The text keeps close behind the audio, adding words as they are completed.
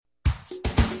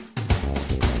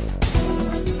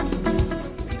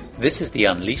This is the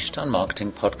Unleashed on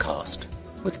Marketing podcast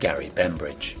with Gary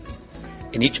Bembridge.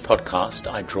 In each podcast,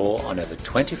 I draw on over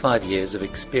 25 years of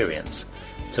experience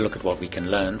to look at what we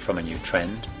can learn from a new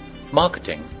trend,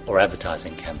 marketing or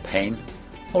advertising campaign,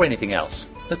 or anything else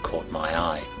that caught my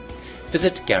eye.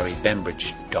 Visit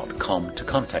GaryBembridge.com to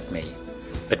contact me.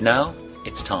 But now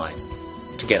it's time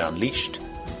to get unleashed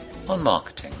on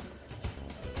marketing.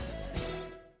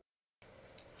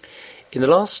 In the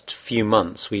last few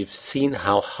months, we've seen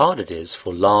how hard it is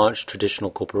for large traditional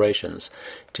corporations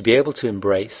to be able to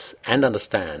embrace and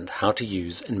understand how to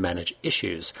use and manage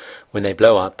issues when they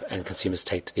blow up and consumers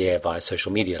take to the air via social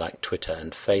media like Twitter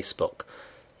and Facebook.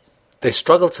 They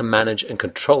struggle to manage and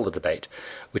control the debate,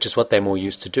 which is what they're more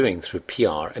used to doing through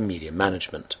PR and media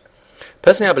management.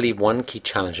 Personally, I believe one key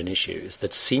challenge and issue is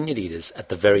that senior leaders at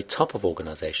the very top of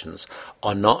organizations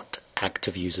are not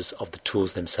active users of the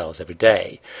tools themselves every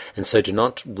day, and so do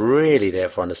not really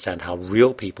therefore understand how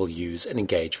real people use and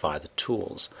engage via the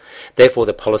tools. Therefore,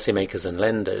 the policymakers and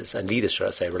lenders and leaders, should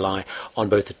I say, rely on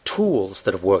both the tools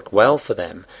that have worked well for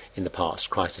them in the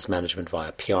past, crisis management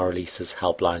via PR releases,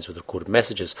 helplines with recorded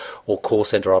messages, or call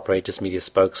center operators, media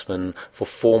spokesmen for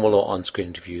formal or on-screen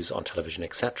interviews on television,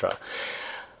 etc.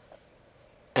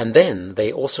 And then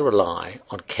they also rely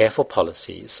on careful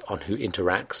policies on who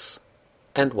interacts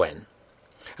and when.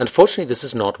 Unfortunately, this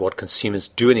is not what consumers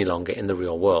do any longer in the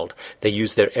real world. They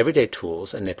use their everyday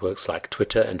tools and networks like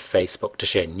Twitter and Facebook to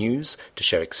share news, to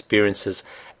share experiences,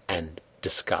 and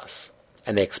discuss.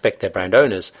 And they expect their brand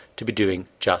owners to be doing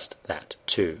just that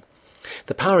too.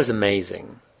 The power is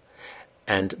amazing,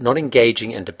 and not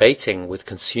engaging and debating with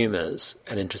consumers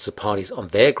and interested parties on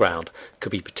their ground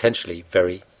could be potentially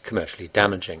very commercially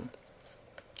damaging.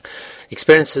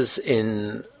 Experiences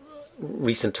in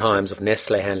recent times of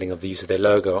Nestle handling of the use of their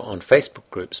logo on Facebook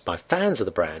groups by fans of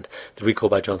the brand, the recall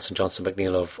by Johnson & Johnson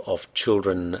McNeil of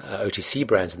children OTC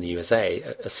brands in the USA,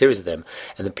 a series of them,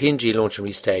 and the P&G launch and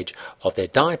restage of their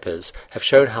diapers have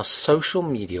shown how social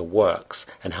media works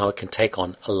and how it can take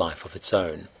on a life of its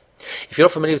own. If you're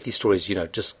not familiar with these stories,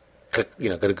 just click,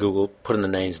 go to Google, put in the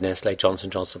names Nestle, Johnson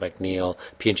 & Johnson McNeil,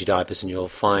 P&G diapers, and you'll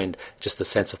find just the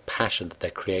sense of passion that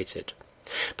they created.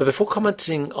 But before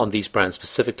commenting on these brands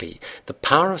specifically, the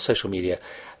power of social media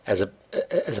as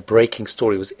a breaking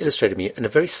story was illustrated to me in a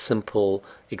very simple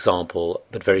example,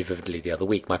 but very vividly the other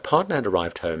week. My partner had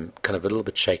arrived home kind of a little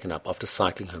bit shaken up after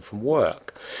cycling home from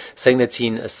work, saying they'd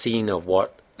seen a scene of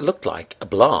what looked like a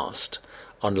blast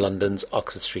on London's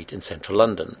Oxford Street in central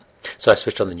London. So I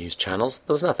switched on the news channels.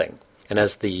 There was nothing. And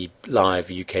as the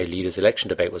live UK leaders' election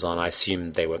debate was on, I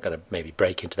assumed they were going to maybe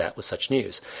break into that with such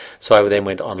news. So I then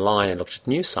went online and looked at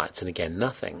news sites, and again,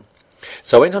 nothing.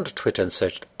 So I went onto Twitter and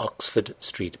searched Oxford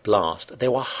Street Blast. There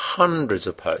were hundreds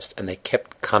of posts, and they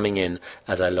kept coming in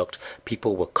as I looked.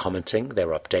 People were commenting, they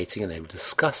were updating, and they were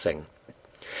discussing.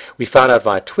 We found out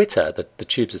via Twitter that the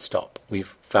tubes had stopped. We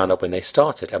found out when they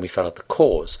started, and we found out the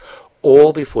cause,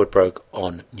 all before it broke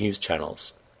on news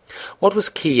channels. What was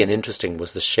key and interesting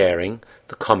was the sharing,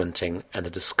 the commenting, and the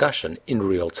discussion in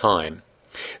real time.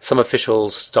 Some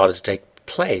officials started to take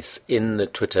place in the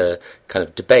Twitter kind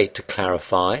of debate to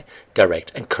clarify,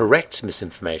 direct, and correct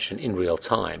misinformation in real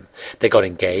time. They got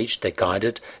engaged, they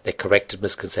guided, they corrected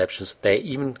misconceptions, they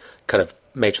even kind of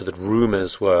made sure that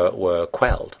rumors were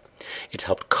quelled. It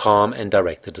helped calm and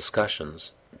direct the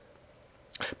discussions.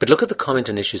 But look at the comment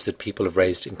and issues that people have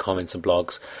raised in comments and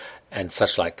blogs and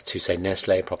such like to, say,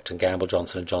 Nestle, Procter & Gamble,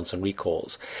 Johnson & Johnson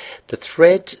recalls. The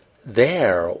thread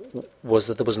there was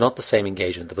that there was not the same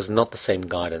engagement, there was not the same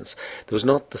guidance, there was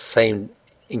not the same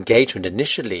engagement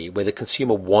initially where the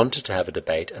consumer wanted to have a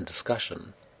debate and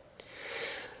discussion.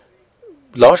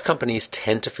 Large companies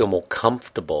tend to feel more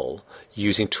comfortable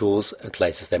using tools and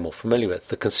places they're more familiar with.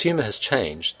 The consumer has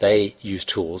changed. They use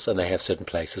tools and they have certain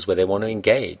places where they want to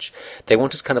engage. They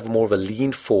wanted kind of more of a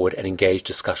lean forward and engage,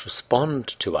 discuss, respond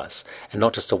to us, and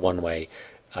not just a one-way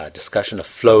discussion, a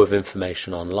flow of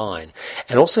information online.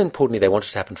 And also importantly, they wanted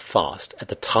it to happen fast at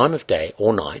the time of day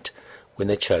or night when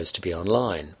they chose to be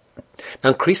online. Now,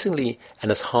 increasingly, and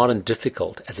as hard and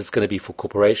difficult as it's going to be for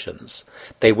corporations,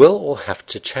 they will all have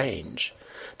to change.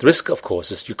 The risk, of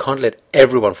course, is you can't let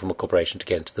everyone from a corporation to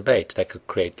get into the debate. That could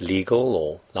create legal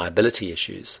or liability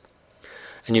issues.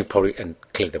 And clearly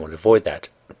they want to avoid that.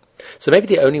 So maybe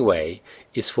the only way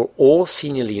is for all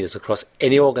senior leaders across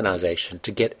any organization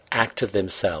to get active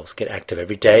themselves, get active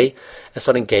every day, and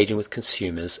start engaging with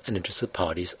consumers and interested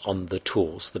parties on the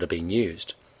tools that are being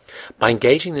used. By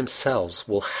engaging themselves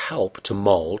will help to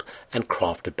mold and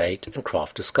craft debate and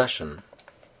craft discussion.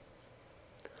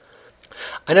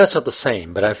 I know it's not the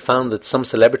same, but I've found that some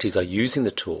celebrities are using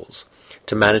the tools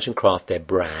to manage and craft their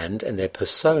brand and their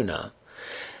persona.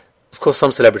 Of course,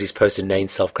 some celebrities post inane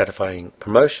self-gratifying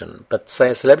promotion, but say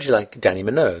a celebrity like Dannii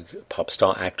Minogue, pop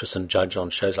star, actress and judge on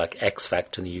shows like X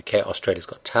Factor in the UK, Australia's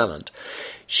Got Talent,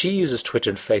 she uses Twitter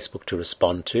and Facebook to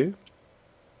respond to,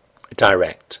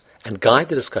 direct, and guide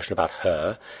the discussion about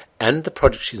her and the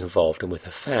project she's involved in with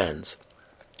her fans.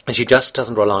 And she just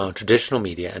doesn't rely on traditional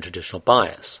media and traditional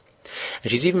bias.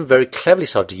 And she's even very cleverly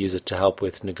started to use it to help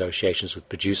with negotiations with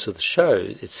producers of the show,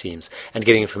 it seems, and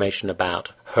getting information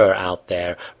about her out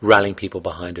there, rallying people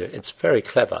behind her. It's very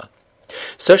clever.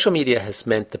 Social media has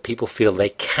meant that people feel they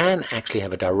can actually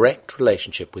have a direct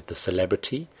relationship with the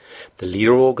celebrity, the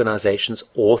leader of organizations,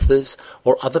 authors,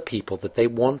 or other people that they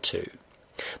want to.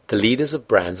 The leaders of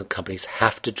brands and companies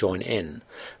have to join in.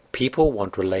 People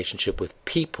want relationship with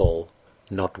people,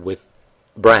 not with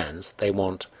brands. They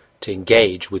want to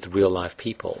engage with real-life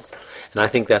people. And I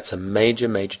think that's a major,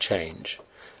 major change,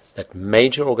 that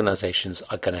major organizations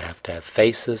are going to have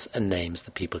faces and names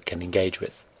that people can engage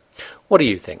with. What do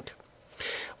you think?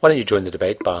 Why don't you join the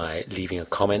debate by leaving a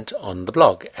comment on the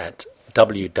blog at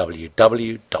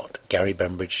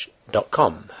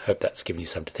www.garybembridge.com. Hope that's given you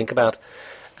something to think about,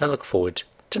 and I look forward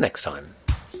to next time.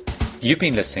 You've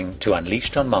been listening to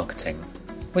Unleashed on Marketing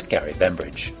with Gary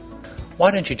Bembridge. Why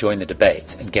don't you join the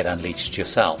debate and get unleashed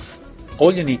yourself?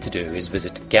 All you need to do is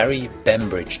visit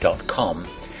garybembridge.com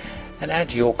and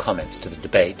add your comments to the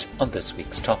debate on this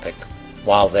week's topic.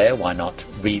 While there, why not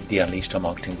read the Unleashed on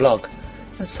Marketing blog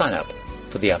and sign up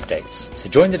for the updates. So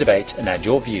join the debate and add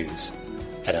your views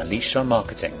at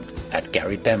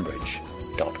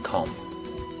unleashedonmarketing@garybembridge.com.